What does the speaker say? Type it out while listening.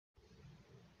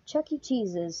Chuck E.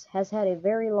 Cheese's has had a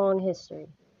very long history,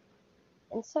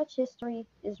 and such history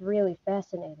is really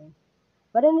fascinating.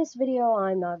 But in this video,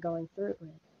 I'm not going through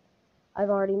it. I've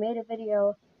already made a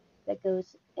video that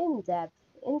goes in depth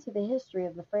into the history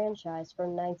of the franchise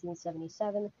from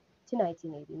 1977 to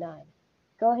 1989.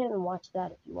 Go ahead and watch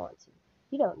that if you want to.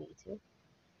 You don't need to.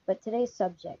 But today's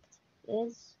subject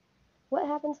is what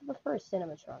happened to the first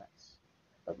animatronics.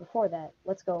 But before that,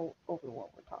 let's go over what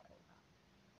we're talking about.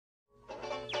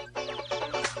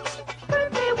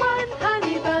 Birthday one,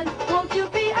 honey bun, won't you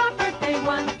be our birthday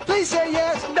one? Please say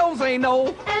yes, don't say no.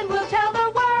 And we'll tell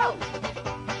the world.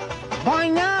 By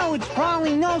now, it's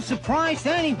probably no surprise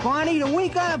to anybody that we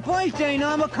got a birthday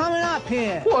number coming up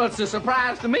here. Well, it's a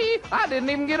surprise to me. I didn't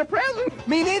even get a present.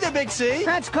 Me neither, Big C.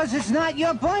 That's because it's not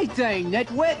your birthday,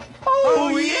 nitwit.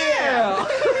 Oh yeah!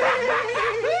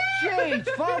 Jeez,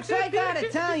 folks, I gotta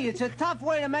tell you, it's a tough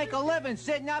way to make a living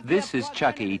sitting up This here is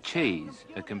Chuck E. Cheese,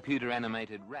 a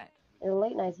computer-animated rat. In the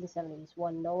late 1970s,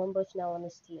 one Nolan Bushnell and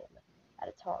his team at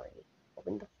Atari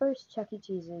opened the first Chuck E.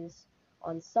 Cheese's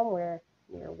on somewhere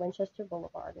near Winchester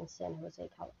Boulevard in San Jose,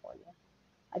 California.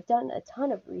 I've done a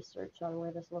ton of research on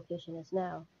where this location is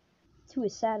now, to a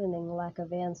saddening lack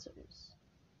of answers.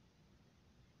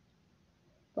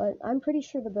 But I'm pretty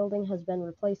sure the building has been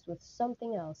replaced with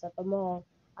something else at the mall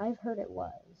I've heard it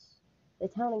was, the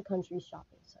Town and Country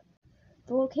Shopping Center.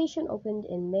 The location opened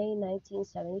in May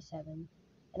 1977,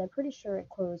 and I'm pretty sure it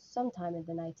closed sometime in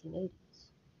the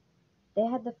 1980s. They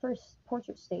had the first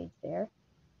portrait stage there,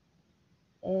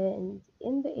 and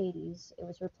in the 80s, it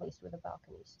was replaced with a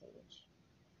balcony stage.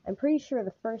 I'm pretty sure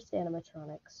the first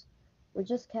animatronics were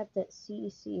just kept at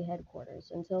CEC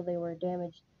headquarters until they were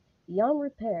damaged beyond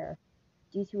repair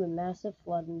due to a massive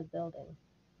flood in the building.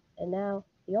 And now,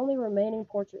 the only remaining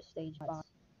portrait stage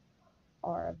bots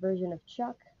are a version of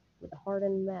Chuck with a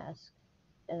hardened mask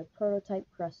and a prototype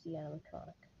Krusty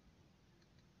animatronic.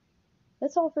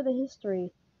 That's all for the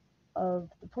history of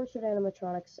the portrait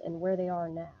animatronics and where they are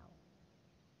now.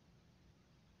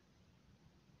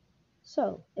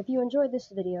 So, if you enjoyed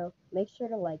this video, make sure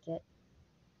to like it,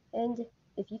 and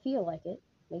if you feel like it,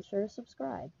 make sure to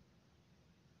subscribe.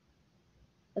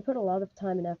 I put a lot of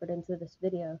time and effort into this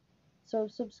video, so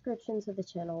subscription to the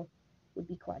channel would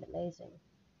be quite amazing.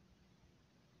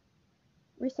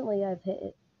 Recently I've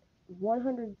hit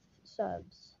 100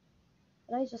 subs,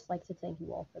 and I'd just like to thank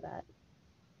you all for that.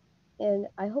 And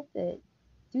I hope that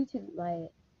due to my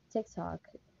TikTok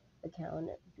account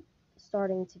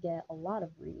starting to get a lot of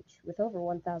reach with over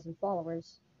 1,000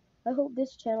 followers, I hope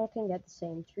this channel can get the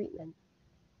same treatment.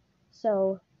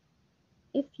 So,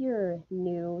 if you're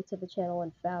new to the channel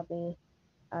and found me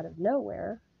out of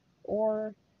nowhere,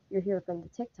 or you're here from the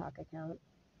TikTok account,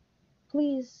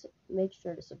 please make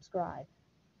sure to subscribe.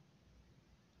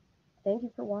 Thank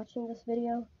you for watching this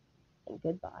video, and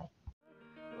goodbye.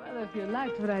 Well, if you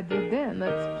liked what I did then,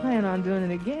 let's plan on doing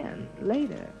it again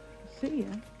later. See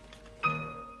ya.